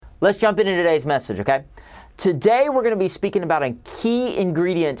Let's jump into today's message, okay? Today we're going to be speaking about a key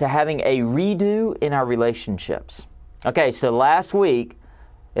ingredient to having a redo in our relationships. Okay, so last week,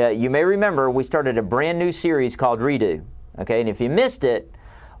 you may remember we started a brand new series called Redo, okay? And if you missed it,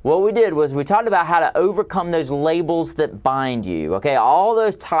 what we did was we talked about how to overcome those labels that bind you, okay? All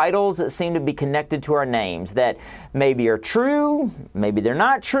those titles that seem to be connected to our names that maybe are true, maybe they're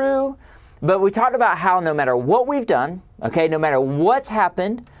not true, but we talked about how no matter what we've done, okay, no matter what's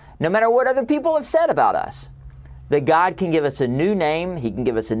happened, no matter what other people have said about us, that God can give us a new name, He can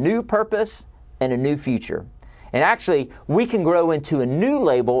give us a new purpose and a new future. And actually, we can grow into a new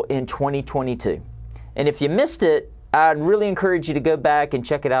label in 2022. And if you missed it, I'd really encourage you to go back and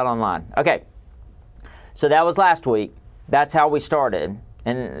check it out online. Okay, so that was last week. That's how we started.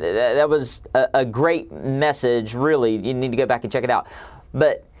 And that was a great message, really. You need to go back and check it out.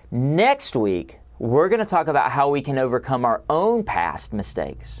 But next week, we're going to talk about how we can overcome our own past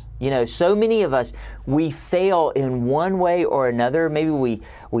mistakes. You know, so many of us, we fail in one way or another. Maybe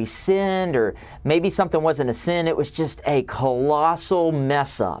we sinned, or maybe something wasn't a sin. It was just a colossal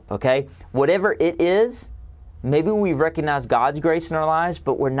mess up, okay? Whatever it is, maybe we've recognized God's grace in our lives,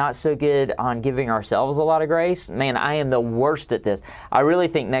 but we're not so good on giving ourselves a lot of grace. Man, I am the worst at this. I really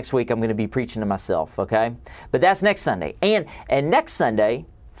think next week I'm going to be preaching to myself, okay? But that's next Sunday. And next Sunday,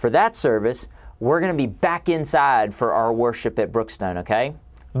 for that service, we're going to be back inside for our worship at Brookstone, okay?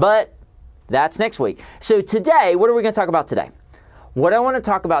 But that's next week. So today, what are we going to talk about today? What I want to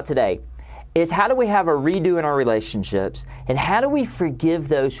talk about today is how do we have a redo in our relationships, and how do we forgive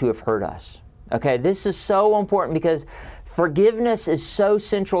those who have hurt us? Okay, this is so important because forgiveness is so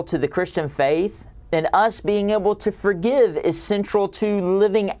central to the Christian faith, and us being able to forgive is central to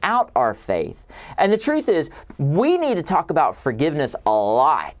living out our faith. And the truth is, we need to talk about forgiveness a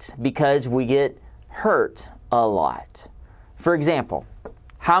lot because we get hurt a lot. For example,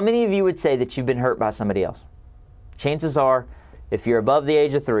 how many of you would say that you've been hurt by somebody else? Chances are, if you're above the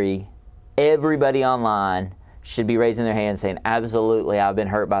age of 3, everybody online should be raising their hand saying, absolutely, I've been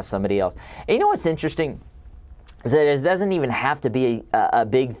hurt by somebody else. And you know what's interesting? Is that it doesn't even have to be a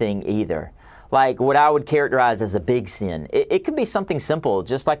big thing either. Like what I would characterize as a big sin. It could be something simple,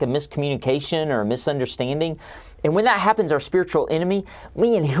 just like a miscommunication or a misunderstanding. And when that happens, our spiritual enemy,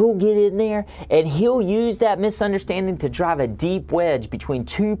 man, he'll get in there and he'll use that misunderstanding to drive a deep wedge between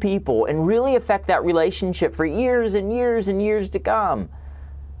two people and really affect that relationship for years and years and years to come.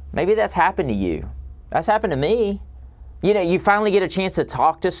 Maybe that's happened to you. That's happened to me. You know, you finally get a chance to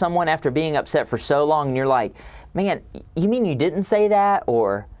talk to someone after being upset for so long, and you're like, man, you mean you didn't say that?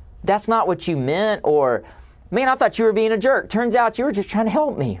 Or that's not what you meant? Or, man, I thought you were being a jerk. Turns out you were just trying to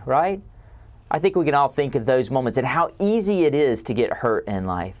help me, right? I think we can all think of those moments and how easy it is to get hurt in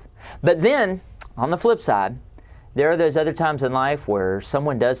life. But then, on the flip side, there are those other times in life where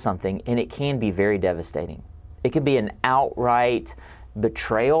someone does something and it can be very devastating. It can be an outright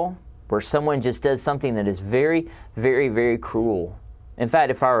betrayal where someone just does something that is very, very, very cruel. In fact,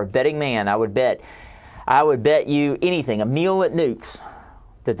 if I were a betting man, I would bet you anything, a meal at Newk's,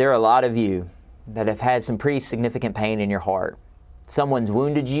 that there are a lot of you that have had some pretty significant pain in your heart. Someone's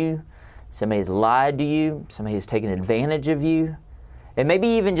wounded you, somebody's lied to you, somebody has taken advantage of you. And maybe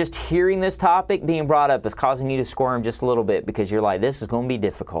even just hearing this topic being brought up is causing you to squirm just a little bit because you're like, this is going to be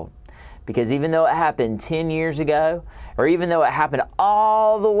difficult. Because even though it happened 10 years ago, or even though it happened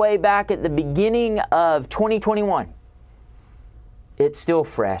all the way back at the beginning of 2021, it's still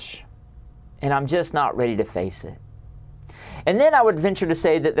fresh. And I'm just not ready to face it. And then I would venture to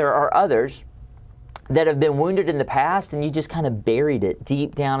say that there are others that have been wounded in the past and you just kind of buried it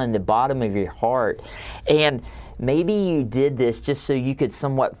deep down in the bottom of your heart. And maybe you did this just so you could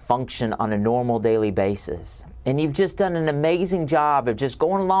somewhat function on a normal daily basis. And you've just done an amazing job of just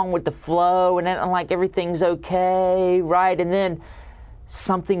going along with the flow and then like everything's okay, right? And then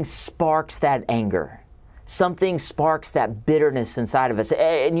something sparks that anger. Something sparks that bitterness inside of us.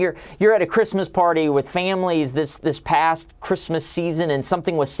 And you're at a Christmas party with families this past Christmas season and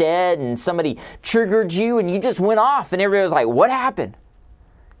something was said and somebody triggered you and you just went off and everybody was like, what happened?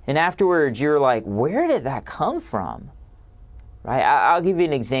 And afterwards you're like, where did that come from? Right? I'll give you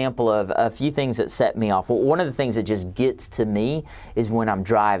an example of a few things that set me off. Well, one of the things that just gets to me is when I'm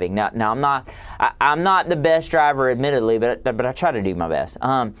driving. Now I'm not the best driver, admittedly, but I try to do my best.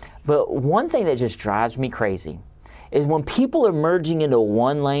 But one thing that just drives me crazy is when people are merging into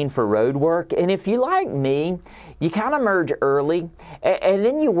one lane for road work. And if you like me, you kind of merge early and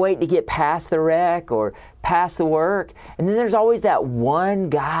then you wait to get past the wreck or past the work. And then there's always that one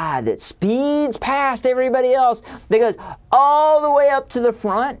guy that speeds past everybody else that goes all the way up to the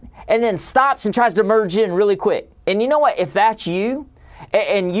front and then stops and tries to merge in really quick. And you know what? If that's you,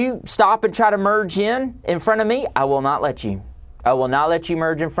 and you stop and try to merge in front of me, I will not let you. I will not let you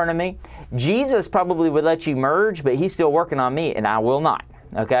merge in front of me. Jesus probably would let you merge, but he's still working on me, and I will not,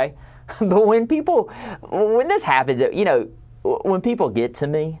 okay? But when this happens, you know, when people get to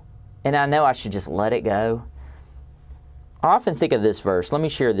me, and I know I should just let it go, I often think of this verse. Let me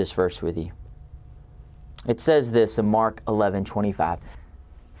share this verse with you. It says this in Mark 11:25.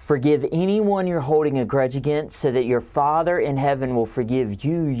 Forgive anyone you're holding a grudge against so that your Father in heaven will forgive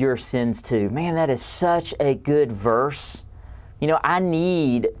you your sins too. Man, that is such a good verse. You know, I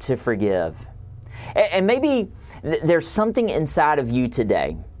need to forgive. And maybe there's something inside of you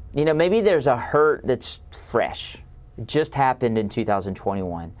today. You know, maybe there's a hurt that's fresh. It just happened in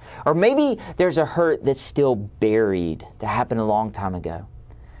 2021. Or maybe there's a hurt that's still buried that happened a long time ago.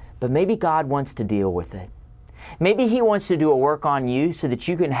 But maybe God wants to deal with it. Maybe He wants to do a work on you so that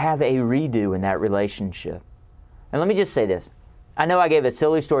you can have a redo in that relationship. And let me just say this. I know I gave a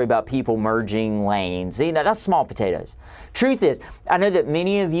silly story about people merging lanes. You know, that's small potatoes. Truth is, I know that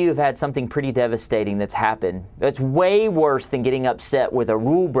many of you have had something pretty devastating that's happened. That's way worse than getting upset with a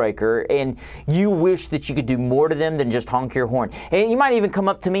rule breaker, and you wish that you could do more to them than just honk your horn. And you might even come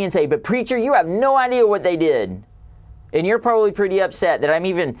up to me and say, but preacher, you have no idea what they did. And you're probably pretty upset that I'm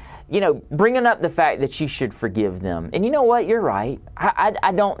even, you know, bringing up the fact that you should forgive them. And you know what? You're right.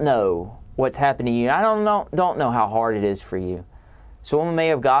 I don't know what's happened to you. I don't know how hard it is for you. Someone may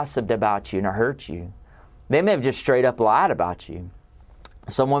have gossiped about you and hurt you. They may have just straight up lied about you.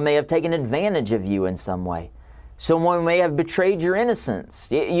 Someone may have taken advantage of you in some way. Someone may have betrayed your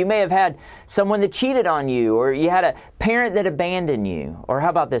innocence. You may have had someone that cheated on you, or you had a parent that abandoned you. Or how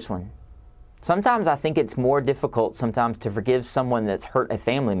about this one? Sometimes I think it's more difficult sometimes to forgive someone that's hurt a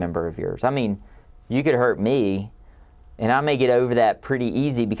family member of yours. I mean, you could hurt me, and I may get over that pretty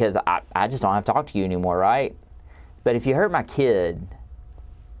easy because I just don't have to talk to you anymore, right? But if you hurt my kid,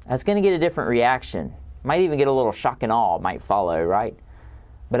 that's going to get a different reaction. Might even get a little shock and awe might follow, right?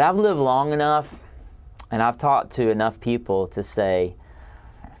 But I've lived long enough, and I've talked to enough people to say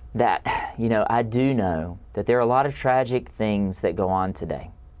that, you know, I do know that there are a lot of tragic things that go on today.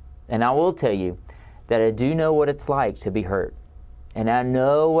 And I will tell you that I do know what it's like to be hurt. And I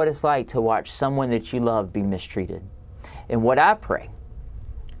know what it's like to watch someone that you love be mistreated. And what I pray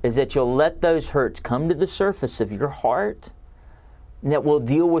is that you'll let those hurts come to the surface of your heart and that we'll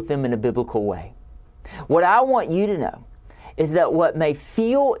deal with them in a biblical way. What I want you to know is that what may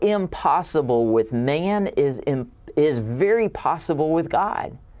feel impossible with man is very possible with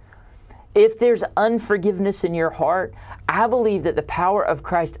God. If there's unforgiveness in your heart, I believe that the power of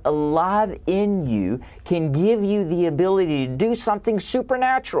Christ alive in you can give you the ability to do something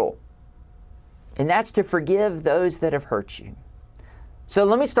supernatural. And that's to forgive those that have hurt you. So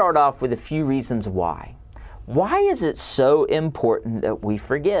let me start off with a few reasons why. Why is it so important that we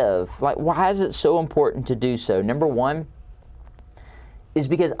forgive? Like, why is it so important to do so? Number one is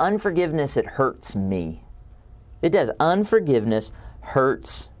because unforgiveness, it hurts me. It does. Unforgiveness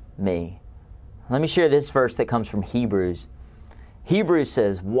hurts me. Let me share this verse that comes from Hebrews. Hebrews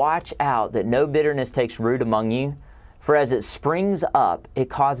says, watch out that no bitterness takes root among you, for as it springs up, it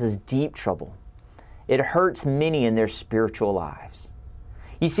causes deep trouble. It hurts many in their spiritual lives.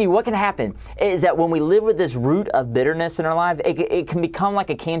 You see, what can happen is that when we live with this root of bitterness in our life, it can become like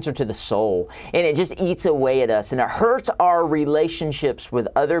a cancer to the soul, and it just eats away at us, and it hurts our relationships with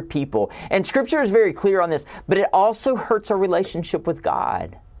other people. And Scripture is very clear on this, but it also hurts our relationship with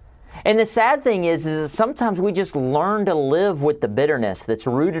God. And the sad thing is that sometimes we just learn to live with the bitterness that's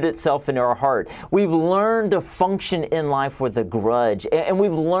rooted itself in our heart. We've learned to function in life with a grudge, and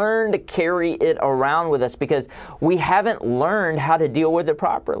we've learned to carry it around with us because we haven't learned how to deal with it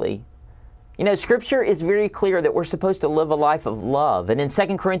properly. You know, Scripture is very clear that we're supposed to live a life of love. And in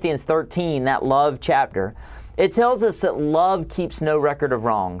 2 Corinthians 13, that love chapter, it tells us that love keeps no record of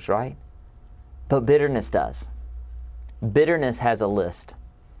wrongs, right? But bitterness does. Bitterness has a list.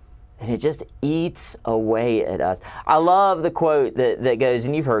 And it just eats away at us. I love the quote that goes,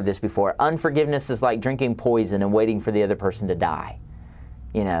 and you've heard this before, unforgiveness is like drinking poison and waiting for the other person to die.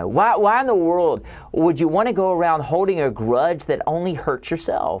 You know, why in the world would you want to go around holding a grudge that only hurts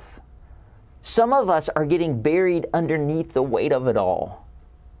yourself? Some of us are getting buried underneath the weight of it all.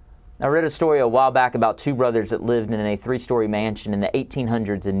 I read a story a while back about two brothers that lived in a 3-story mansion in the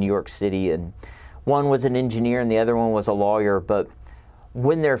 1800s in New York City. And one was an engineer and the other one was a lawyer, but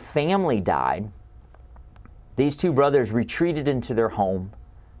when their family died, these two brothers retreated into their home.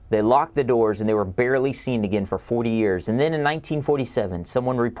 They locked the doors and they were barely seen again for 40 years. And then in 1947,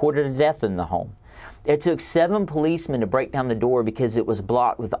 someone reported a death in the home. It took 7 policemen to break down the door because it was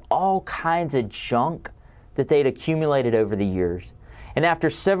blocked with all kinds of junk that they'd accumulated over the years. And after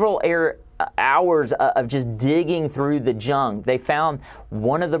several hours of just digging through the junk, they found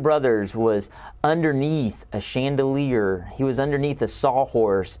one of the brothers was underneath a chandelier. He was underneath a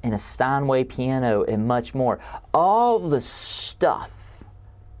sawhorse and a Steinway piano and much more. All the stuff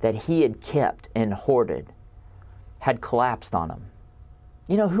that he had kept and hoarded had collapsed on him.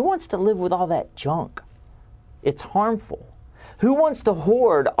 You know, who wants to live with all that junk? It's harmful. Who wants to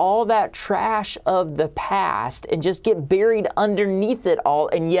hoard all that trash of the past and just get buried underneath it all?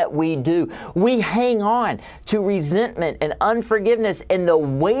 And yet we do. We hang on to resentment and unforgiveness, and the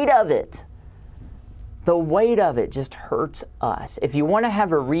weight of it just hurts us. If you want to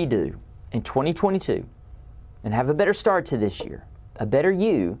have a redo in 2022 and have a better start to this year, a better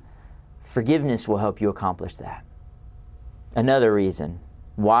you, forgiveness will help you accomplish that. Another reason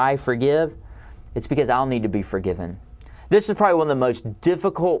why forgive, it's because I'll need to be forgiven. This is probably one of the most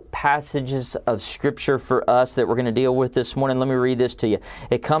difficult passages of Scripture for us that we're going to deal with this morning. Let me read this to you.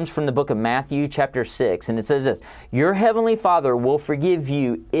 It comes from the book of Matthew chapter 6, and it says this: "Your heavenly Father will forgive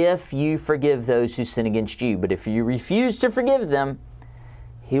you if you forgive those who sin against you. But if you refuse to forgive them,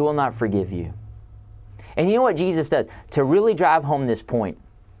 He will not forgive you." And you know what Jesus does? To really drive home this point,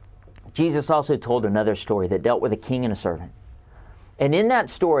 Jesus also told another story that dealt with a king and a servant. And in that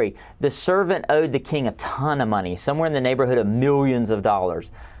story, the servant owed the king a ton of money, somewhere in the neighborhood of millions of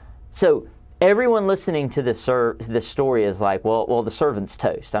dollars. So everyone listening to this story is like, well, the servant's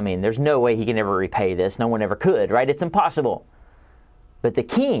toast. I mean, there's no way he can ever repay this. No one ever could, right? It's impossible. But the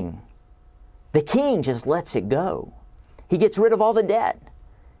king just lets it go. He gets rid of all the debt.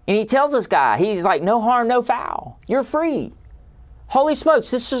 And he tells this guy, he's like, no harm, no foul. You're free. Holy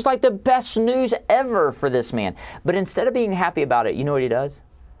smokes, this is like the best news ever for this man. But instead of being happy about it, you know what he does?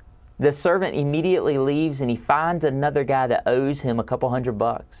 The servant immediately leaves and he finds another guy that owes him a couple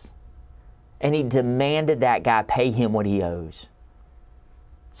 $100. And he demanded that guy pay him what he owes.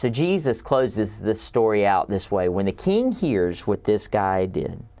 So Jesus closes this story out this way. When the king hears what this guy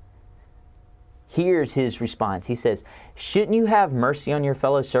did, here's his response. He says, "Shouldn't you have mercy on your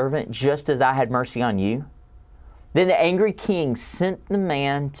fellow servant just as I had mercy on you?" Then the angry king sent the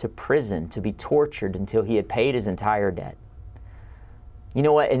man to prison to be tortured until he had paid his entire debt. You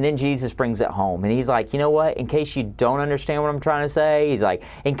know what? And then Jesus brings it home. And he's like, you know what? In case you don't understand what I'm trying to say, he's like,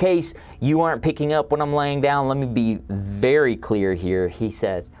 in case you aren't picking up what I'm laying down, let me be very clear here. He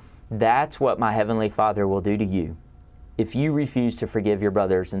says, that's what my heavenly Father will do to you if you refuse to forgive your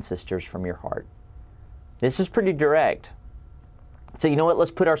brothers and sisters from your heart. This is pretty direct. So you know what?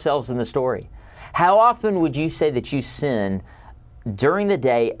 Let's put ourselves in the story. How often would you say that you sin during the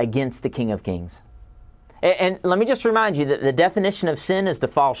day against the King of Kings? And let me just remind you that the definition of sin is to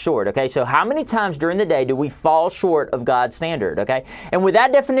fall short, okay? So how many times during the day do we fall short of God's standard, okay? And with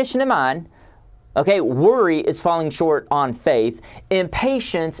that definition in mind, okay, worry is falling short on faith.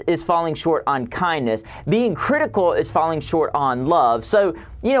 Impatience is falling short on kindness. Being critical is falling short on love. So,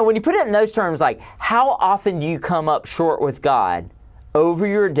 you know, when you put it in those terms, like, how often do you come up short with God over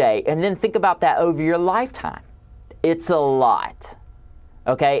your day? And then think about that over your lifetime. It's a lot,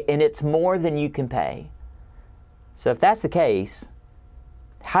 okay? And it's more than you can pay. So if that's the case,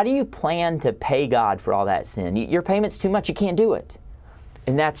 how do you plan to pay God for all that sin? Your payment's too much. You can't do it.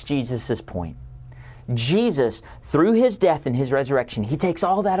 And that's Jesus' point. Jesus, through His death and His resurrection, He takes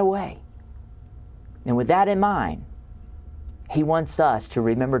all that away. And with that in mind, He wants us to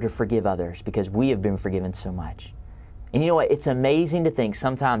remember to forgive others because we have been forgiven so much. And you know what? It's amazing to think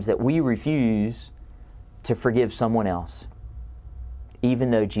sometimes that we refuse to forgive someone else, even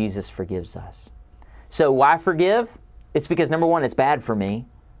though Jesus forgives us. So why forgive? It's because, number one, it's bad for me.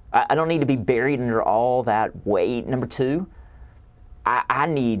 I don't need to be buried under all that weight. Number two, I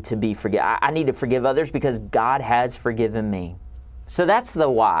need to be I need to forgive others because God has forgiven me. So that's the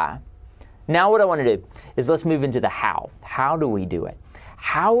why. Now what I want to do is let's move into the how. How do we do it?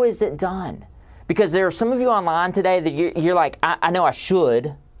 How is it done? Because there are some of you online today that you're like, I know I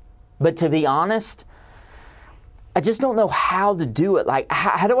should, but to be honest, I just don't know how to do it. Like,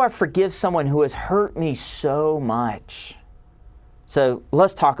 how do I forgive someone who has hurt me so much? So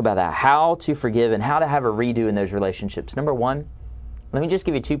let's talk about that, how to forgive and how to have a redo in those relationships. Number one, let me just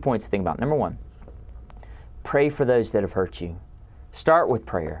give you 2 points to think about. Number one, pray for those that have hurt you. Start with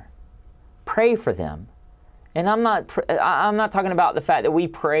prayer. Pray for them. And I'm not talking about the fact that we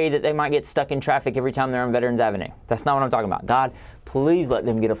pray that they might get stuck in traffic every time they're on Veterans Avenue. That's not what I'm talking about. God, please let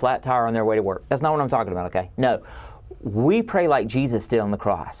them get a flat tire on their way to work. That's not what I'm talking about, okay? No. We pray like Jesus did on the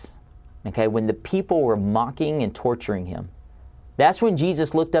cross, okay? When the people were mocking and torturing Him. That's when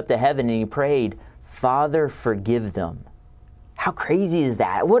Jesus looked up to heaven and He prayed, Father, forgive them. How crazy is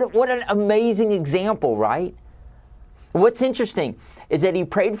that? What an amazing example, right? What's interesting is that he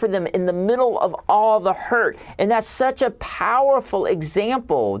prayed for them in the middle of all the hurt. And that's such a powerful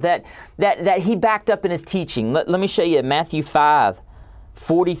example that he backed up in his teaching. Let me show you Matthew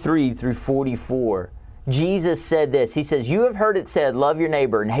 5:43 through 44. Jesus said this. He says, "You have heard it said, love your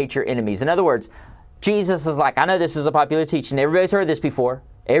neighbor and hate your enemies." In other words, Jesus is like, I know this is a popular teaching. Everybody's heard this before.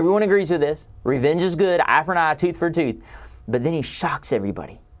 Everyone agrees with this. Revenge is good, eye for an eye, tooth for a tooth. But then he shocks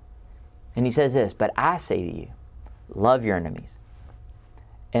everybody. And he says this, "But I say to you, love your enemies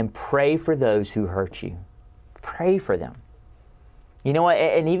and pray for those who hurt you." Pray for them. You know what?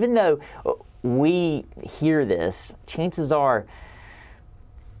 And even though we hear this, chances are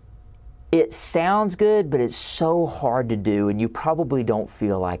it sounds good, but it's so hard to do, and you probably don't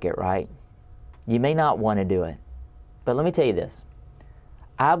feel like it, right? You may not want to do it. But let me tell you this.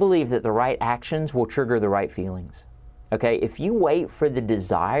 I believe that the right actions will trigger the right feelings. Okay? If you wait for the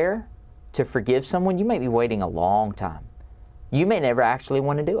desire to forgive someone, you may be waiting a long time. You may never actually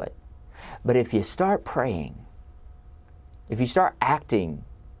want to do it. But if you start praying, if you start acting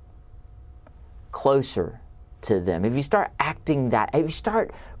closer to them, if you start acting that, if you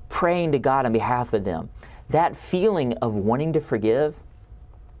start praying to God on behalf of them, that feeling of wanting to forgive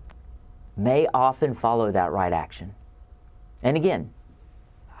may often follow that right action. And again,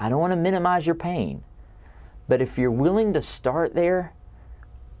 I don't want to minimize your pain, but if you're willing to start there,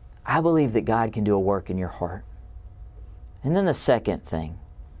 I believe that God can do a work in your heart. And then the second thing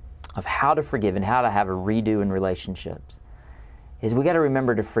of how to forgive and how to have a redo in relationships is we got to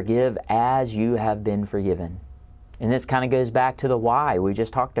remember to forgive as you have been forgiven. And this kind of goes back to the why we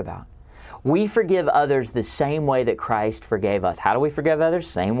just talked about. We forgive others the same way that Christ forgave us. How do we forgive others?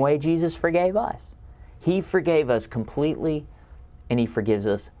 Same way Jesus forgave us. He forgave us completely, and He forgives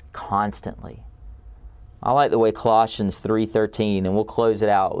us constantly. I like the way Colossians 3:13, and we'll close it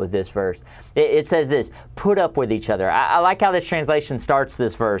out with this verse. It says this, put up with each other. I like how this translation starts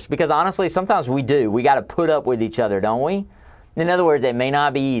this verse, because honestly, sometimes we do. We got to put up with each other, don't we? In other words, it may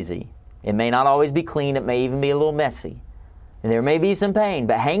not be easy. It may not always be clean. It may even be a little messy. And there may be some pain,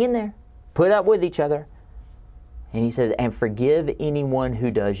 but hang in there. Put up with each other. And he says, and forgive anyone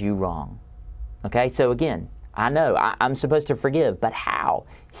who does you wrong. Okay, so again, I know I'm supposed to forgive, but how?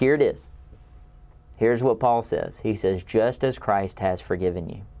 Here it is. Here's what Paul says. He says, just as Christ has forgiven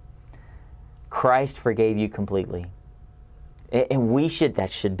you. Christ forgave you completely. And that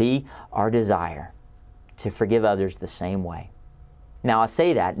should be our desire, to forgive others the same way. Now, I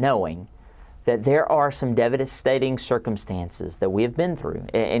say that knowing that there are some devastating circumstances that we have been through.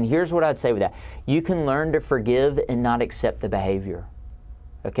 And here's what I'd say with that. You can learn to forgive and not accept the behavior.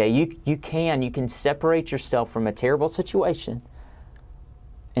 Okay, you can separate yourself from a terrible situation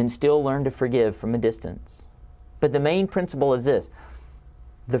and still learn to forgive from a distance. But the main principle is this.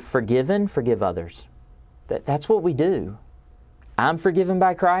 The forgiven forgive others. That's what we do. I'm forgiven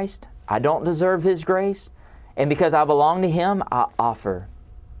by Christ. I don't deserve His grace. And because I belong to Him, I offer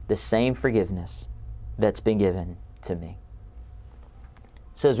the same forgiveness that's been given to me.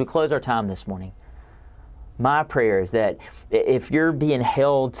 So as we close our time this morning, my prayer is that if you're being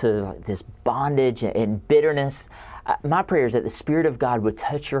held to this bondage and bitterness, my prayer is that the Spirit of God would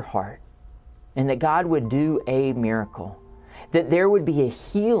touch your heart and that God would do a miracle, that there would be a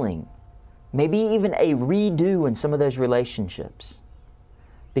healing, maybe even a redo in some of those relationships,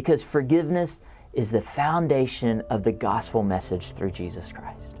 because forgiveness is the foundation of the gospel message through Jesus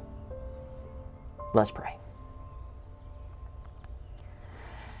Christ. Let's pray.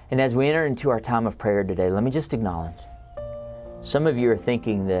 And as we enter into our time of prayer today, let me just acknowledge, some of you are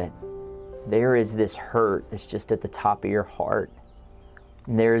thinking that there is this hurt that's just at the top of your heart.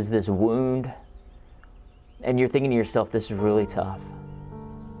 And there is this wound. And you're thinking to yourself, this is really tough.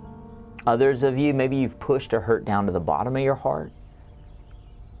 Others of you, maybe you've pushed a hurt down to the bottom of your heart.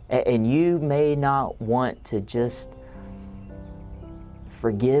 And you may not want to just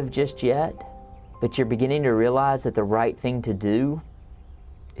forgive just yet, but you're beginning to realize that the right thing to do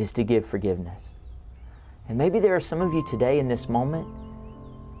is to give forgiveness. And maybe there are some of you today in this moment,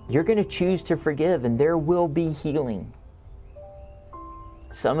 you're going to choose to forgive, and there will be healing.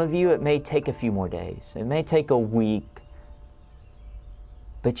 Some of you, it may take a few more days. It may take a week.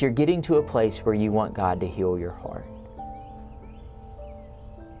 But you're getting to a place where you want God to heal your heart.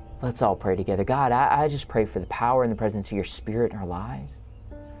 Let's all pray together. God, I just pray for the power and the presence of your Spirit in our lives.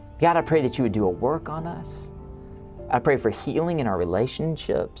 God, I pray that you would do a work on us. I pray for healing in our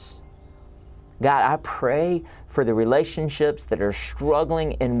relationships. God, I pray for the relationships that are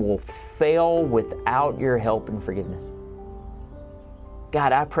struggling and will fail without your help and forgiveness.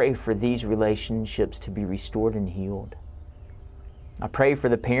 God, I pray for these relationships to be restored and healed. I pray for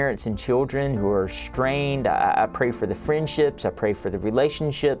the parents and children who are strained. I pray for the friendships. I pray for the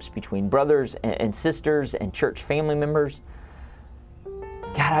relationships between brothers and sisters and church family members.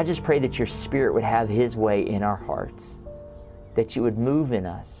 God, I just pray that your Spirit would have His way in our hearts, that you would move in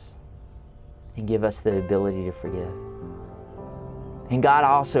us and give us the ability to forgive. And God,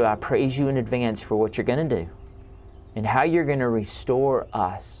 also, I praise you in advance for what you're going to do and how you're going to restore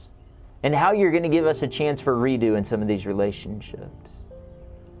us and how you're going to give us a chance for redo in some of these relationships.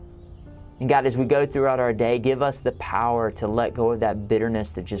 And God, as we go throughout our day, give us the power to let go of that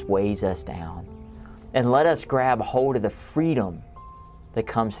bitterness that just weighs us down. And let us grab hold of the freedom that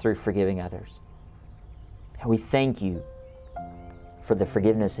comes through forgiving others. And we thank you for the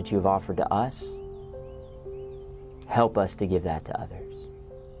forgiveness that you have offered to us. Help us to give that to others.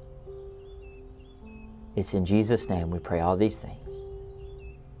 It's in Jesus' name we pray all these things.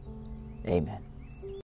 Amen.